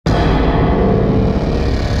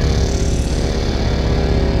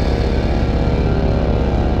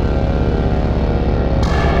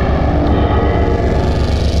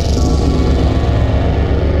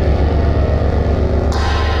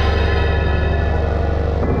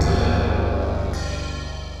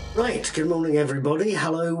Right, good morning everybody,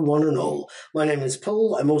 hello one and all. My name is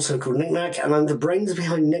Paul, I'm also called Nik Nak, and I'm the brains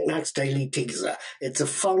behind Nik Nak's Daily Teaser. It's a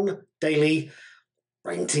fun, daily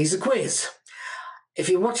brain teaser quiz. If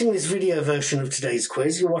you're watching this video version of today's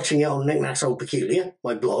quiz, you're watching it on Nik Nak's Old Peculiar,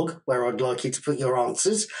 my blog, where I'd like you to put your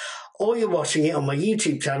answers, or you're watching it on my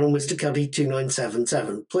YouTube channel, Mr.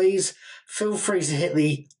 Cuddy2977. Please feel free to hit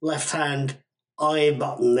the left-hand I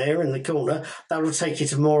button there in the corner. That will take you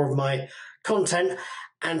to more of my content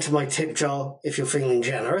and to my tip jar if you're feeling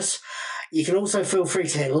generous. You can also feel free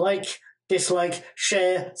to hit like, dislike,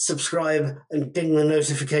 share, subscribe, and ding the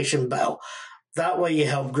notification bell. That way you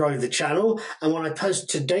help grow the channel, and when I post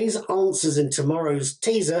today's answers in tomorrow's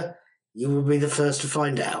teaser, you will be the first to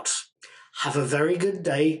find out. Have a very good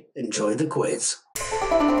day. Enjoy the quiz.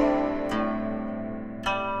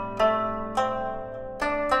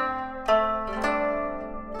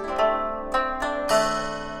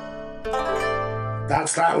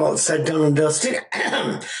 That's that lot said, done and dusted.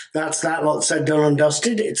 That's that lot said, done and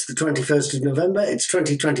dusted. It's the 21st of November, it's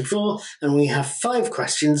 2024, and we have 5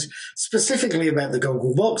 questions specifically about the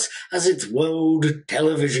Goggle Box as it's World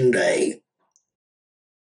Television Day.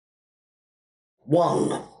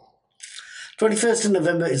 1. 21st of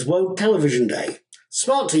November is World Television Day.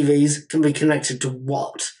 Smart TVs can be connected to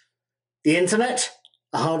what? The internet,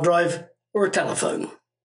 a hard drive, or a telephone?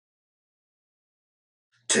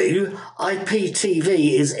 2.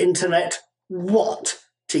 IPTV is Internet what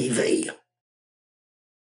TV?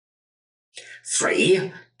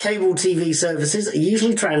 3. Cable TV services are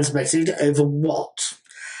usually transmitted over what?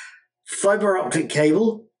 Fibre optic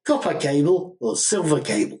cable, copper cable, or silver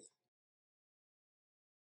cable?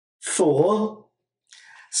 4.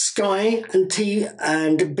 Sky and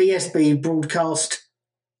BSB broadcast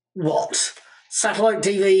what? Satellite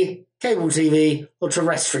TV, cable TV, or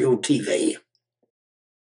terrestrial TV?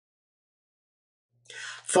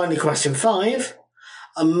 Finally, question 5.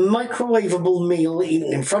 A microwavable meal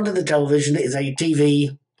eaten in front of the television is a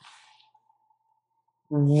TV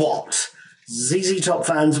what? ZZ Top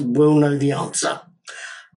fans will know the answer.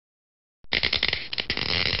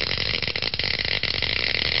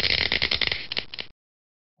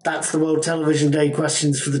 That's the World Television Day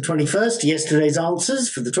questions for the 21st. Yesterday's answers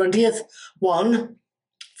for the 20th. 1.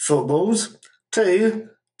 Footballs. 2.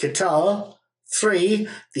 Guitar. 3.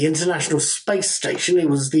 The International Space Station. It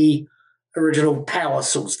was the original power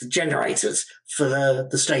source, the generators for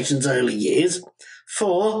the station's early years.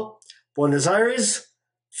 4. Buenos Aires.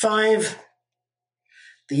 5.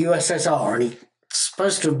 The USSR. And he's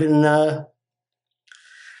supposed to have been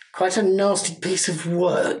quite a nasty piece of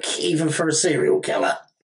work, even for a serial killer.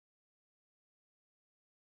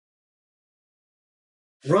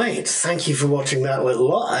 Right, thank you for watching that little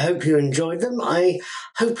lot. I hope you enjoyed them. I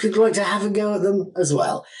hope you'd like to have a go at them as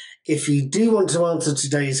well. If you do want to answer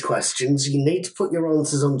today's questions, you need to put your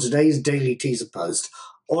answers on today's Daily Teaser post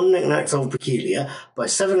on Nik Nak's Old Peculiar by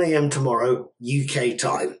 7 AM tomorrow, UK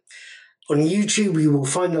time. On YouTube, you will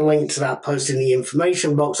find a link to that post in the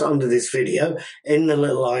information box under this video, in the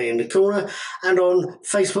little eye in the corner, and on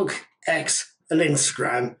Facebook, X, and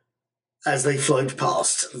Instagram as they float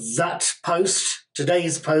past. That post,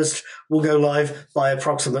 today's post, will go live by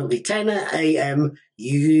approximately 10 AM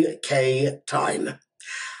UK time.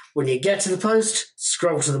 When you get to the post,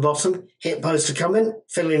 scroll to the bottom, hit post to comment,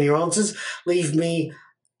 fill in your answers, leave me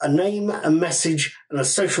a name, a message, and a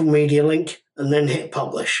social media link, and then hit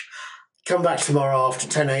publish. Come back tomorrow after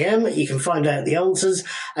 10 AM, you can find out the answers,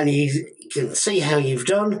 and you can see how you've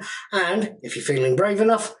done, and if you're feeling brave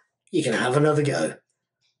enough, you can have another go.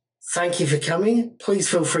 Thank you for coming. Please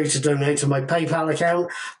feel free to donate to my PayPal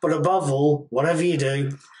account. But above all, whatever you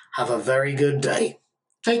do, have a very good day.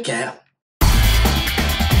 Take care.